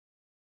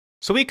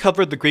So we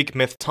covered the Greek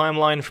myth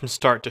timeline from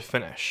start to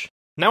finish.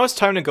 Now it's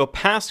time to go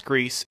past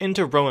Greece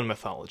into Roman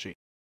mythology.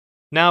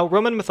 Now,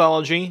 Roman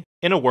mythology,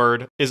 in a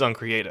word, is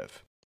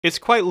uncreative. It's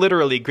quite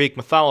literally Greek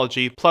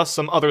mythology plus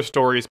some other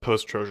stories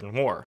post-Trojan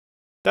War.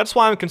 That's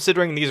why I'm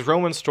considering these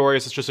Roman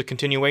stories as just a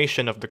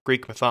continuation of the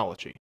Greek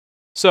mythology.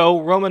 So,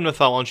 Roman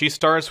mythology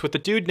starts with a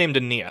dude named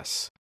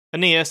Aeneas.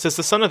 Aeneas is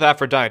the son of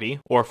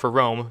Aphrodite, or for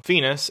Rome,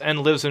 Venus,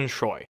 and lives in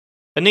Troy.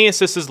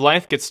 Aeneas'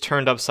 life gets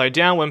turned upside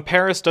down when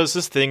Paris does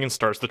his thing and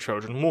starts the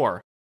Trojan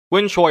War.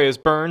 When Troy is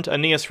burned,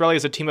 Aeneas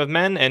rallies a team of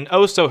men and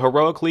oh so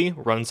heroically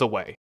runs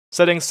away,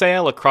 setting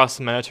sail across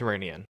the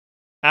Mediterranean.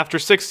 After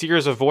 6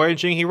 years of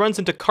voyaging, he runs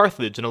into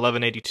Carthage in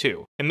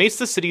 1182, and meets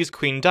the city's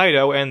queen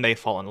Dido, and they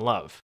fall in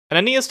love. And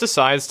Aeneas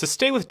decides to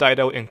stay with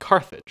Dido in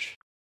Carthage.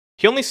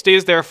 He only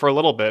stays there for a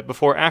little bit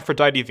before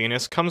Aphrodite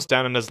Venus comes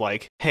down and is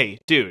like, "Hey,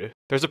 dude,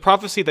 there's a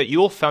prophecy that you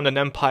will found an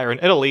empire in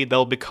Italy that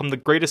will become the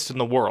greatest in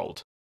the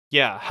world.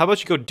 Yeah, how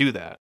about you go do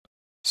that?"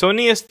 So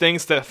Aeneas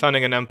thinks that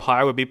founding an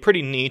empire would be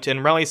pretty neat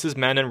and rallies his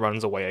men and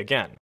runs away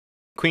again.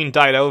 Queen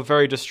Dido,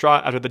 very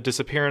distraught after the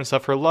disappearance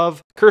of her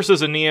love,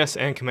 curses Aeneas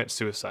and commits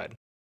suicide.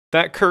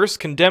 That curse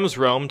condemns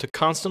Rome to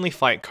constantly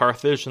fight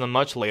Carthage in the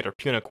much later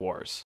Punic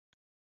Wars.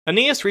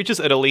 Aeneas reaches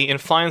Italy and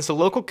finds the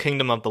local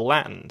kingdom of the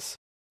Latins.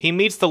 He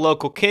meets the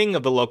local king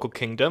of the local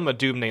kingdom, a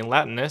dude named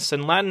Latinus,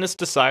 and Latinus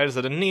decides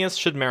that Aeneas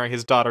should marry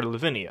his daughter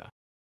Lavinia.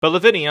 But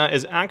Lavinia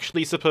is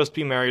actually supposed to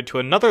be married to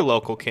another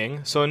local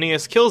king, so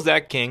Aeneas kills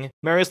that king,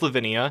 marries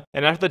Lavinia,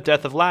 and after the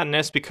death of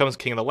Latinus becomes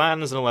king of the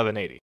Latins in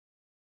 1180.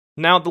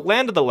 Now, the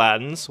land of the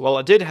Latins, while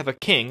it did have a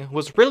king,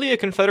 was really a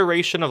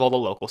confederation of all the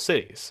local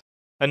cities.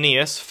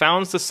 Aeneas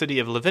founds the city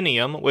of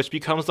Lavinium, which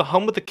becomes the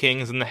home of the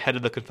kings and the head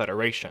of the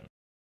confederation.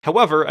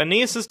 However,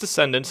 Aeneas'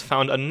 descendants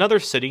found another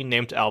city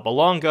named Alba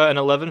Longa in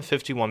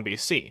 1151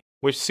 BC,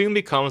 which soon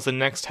becomes the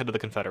next head of the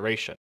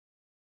confederation.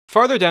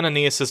 Farther down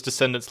Aeneas'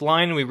 descendants'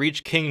 line, we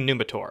reach King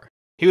Numitor.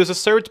 He was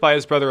usurped by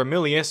his brother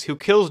Emilius, who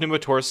kills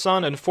Numitor's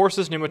son and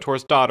forces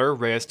Numitor's daughter,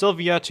 Rhea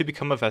Silvia, to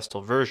become a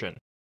Vestal Virgin,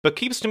 but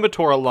keeps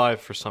Numitor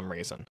alive for some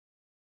reason.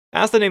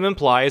 As the name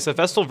implies, a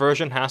Vestal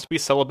Virgin has to be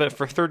celibate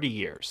for 30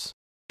 years.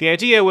 The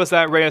idea was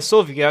that Rhea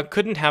Silvia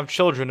couldn't have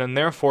children and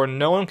therefore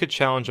no one could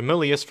challenge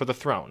Emilius for the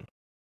throne.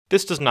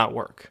 This does not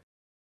work.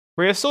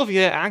 Rhea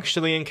Silvia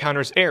actually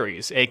encounters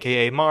Ares,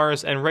 aka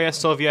Mars, and Rhea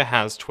Silvia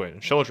has twin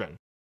children.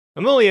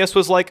 Emilius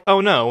was like, "Oh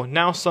no,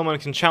 now someone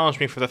can challenge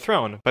me for the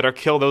throne, better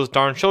kill those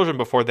darn children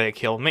before they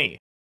kill me."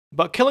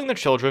 But killing the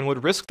children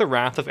would risk the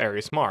wrath of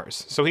Ares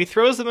Mars, so he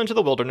throws them into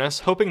the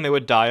wilderness hoping they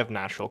would die of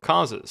natural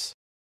causes.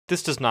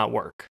 This does not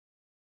work.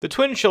 The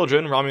twin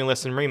children,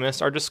 Romulus and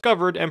Remus, are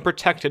discovered and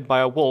protected by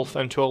a wolf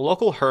until a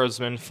local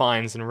herdsman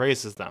finds and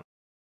raises them.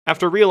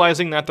 After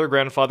realizing that their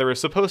grandfather is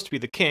supposed to be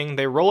the king,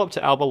 they roll up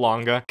to Alba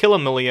Longa, kill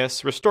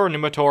Emilius, restore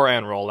Numitor,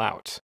 and roll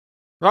out.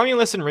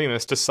 Romulus and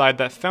Remus decide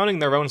that founding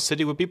their own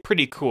city would be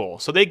pretty cool,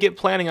 so they get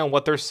planning on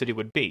what their city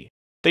would be.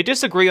 They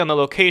disagree on the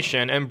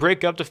location and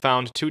break up to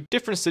found two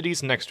different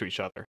cities next to each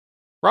other.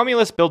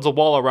 Romulus builds a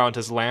wall around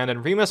his land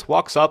and Remus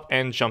walks up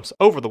and jumps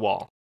over the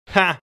wall.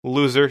 "Ha,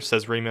 loser,"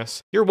 says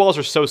Remus. "Your walls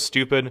are so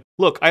stupid.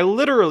 Look, I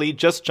literally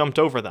just jumped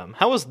over them.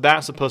 How is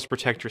that supposed to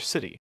protect your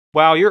city?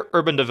 Wow, your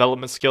urban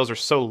development skills are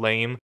so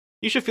lame.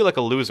 You should feel like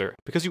a loser,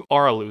 because you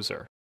are a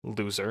loser.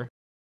 Loser."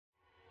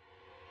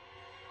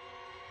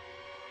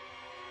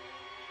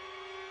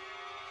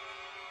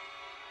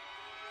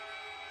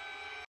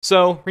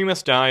 So,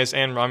 Remus dies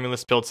and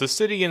Romulus builds his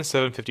city in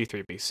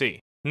 753 BC,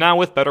 now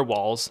with better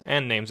walls,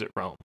 and names it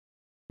Rome.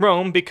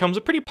 Rome becomes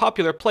a pretty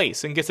popular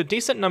place and gets a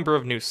decent number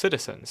of new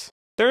citizens.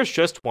 There's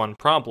just one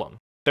problem.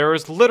 There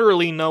is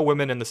literally no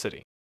women in the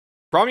city.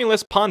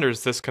 Romulus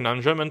ponders this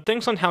conundrum and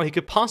thinks on how he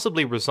could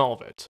possibly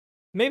resolve it.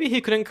 Maybe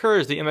he could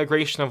encourage the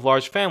immigration of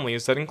large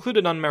families that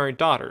included unmarried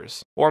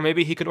daughters, or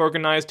maybe he could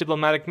organize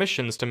diplomatic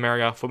missions to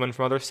marry off women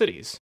from other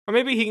cities, or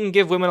maybe he can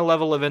give women a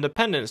level of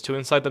independence to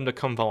incite them to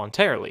come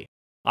voluntarily.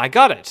 "I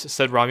got it,"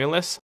 said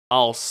Romulus.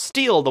 "I'll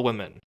steal the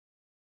women."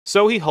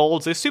 So he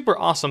holds a super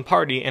awesome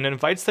party and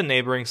invites the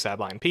neighboring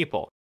Sabine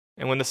people.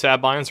 And when the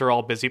Sabines are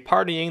all busy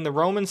partying, the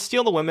Romans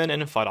steal the women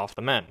and fight off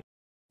the men.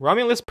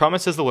 Romulus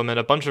promises the women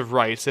a bunch of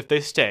rights if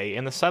they stay,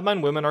 and the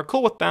Sabine women are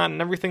cool with that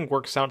and everything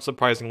works out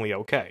surprisingly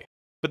okay.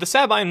 But the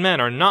Sabine men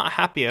are not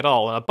happy at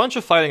all, and a bunch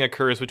of fighting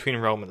occurs between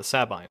Rome and the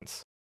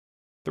Sabines.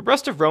 The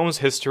rest of Rome's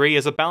history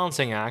is a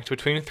balancing act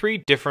between three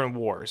different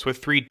wars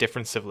with three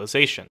different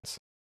civilizations.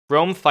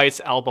 Rome fights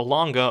Alba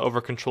Longa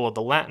over control of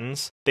the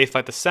Latins, they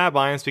fight the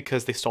Sabines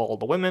because they stole all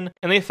the women,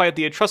 and they fight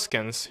the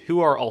Etruscans, who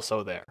are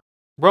also there.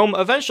 Rome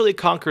eventually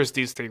conquers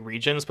these three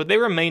regions, but they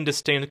remain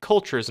distinct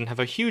cultures and have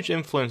a huge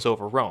influence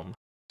over Rome.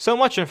 So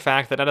much in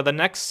fact that out of the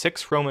next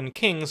 6 Roman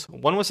kings,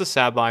 1 was a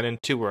Sabine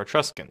and 2 were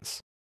Etruscans.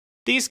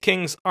 These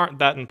kings aren't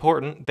that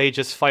important, they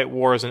just fight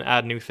wars and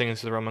add new things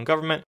to the Roman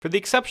government, for the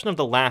exception of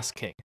the last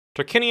king,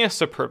 Tarquinius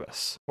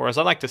Superbus, or as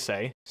I like to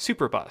say,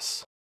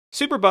 Superbus.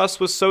 Superbus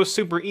was so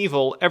super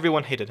evil,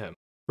 everyone hated him.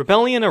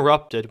 Rebellion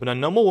erupted when a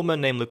noble woman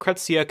named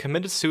Lucrezia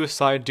committed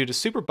suicide due to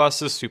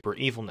Superbus's super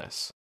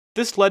evilness.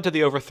 This led to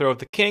the overthrow of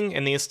the king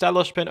and the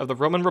establishment of the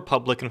Roman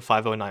Republic in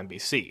 509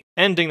 BC,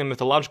 ending the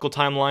mythological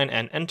timeline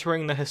and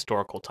entering the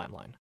historical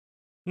timeline.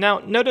 Now,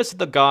 notice that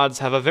the gods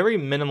have a very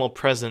minimal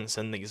presence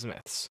in these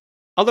myths.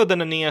 Other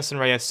than Aeneas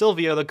and Rhea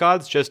Silvia, the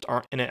gods just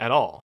aren't in it at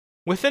all.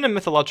 Within a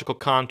mythological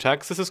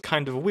context, this is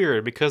kind of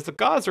weird because the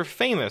gods are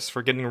famous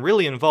for getting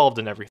really involved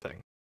in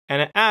everything.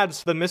 And it adds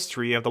to the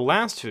mystery of the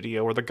last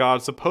video where the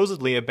gods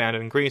supposedly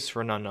abandoned Greece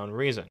for an unknown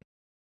reason.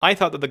 I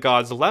thought that the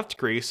gods left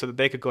Greece so that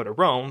they could go to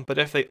Rome, but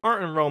if they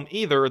aren't in Rome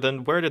either,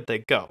 then where did they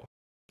go?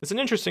 It's an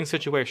interesting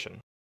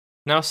situation.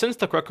 Now, since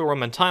the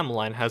Greco-Roman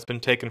timeline has been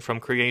taken from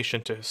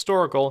creation to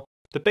historical,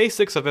 the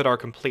basics of it are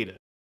completed.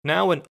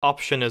 Now an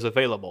option is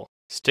available.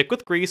 Stick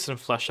with Greece and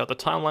flesh out the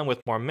timeline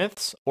with more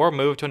myths, or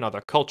move to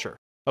another culture.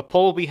 A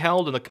poll will be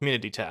held in the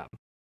community tab.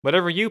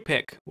 Whatever you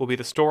pick will be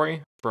the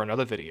story for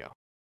another video.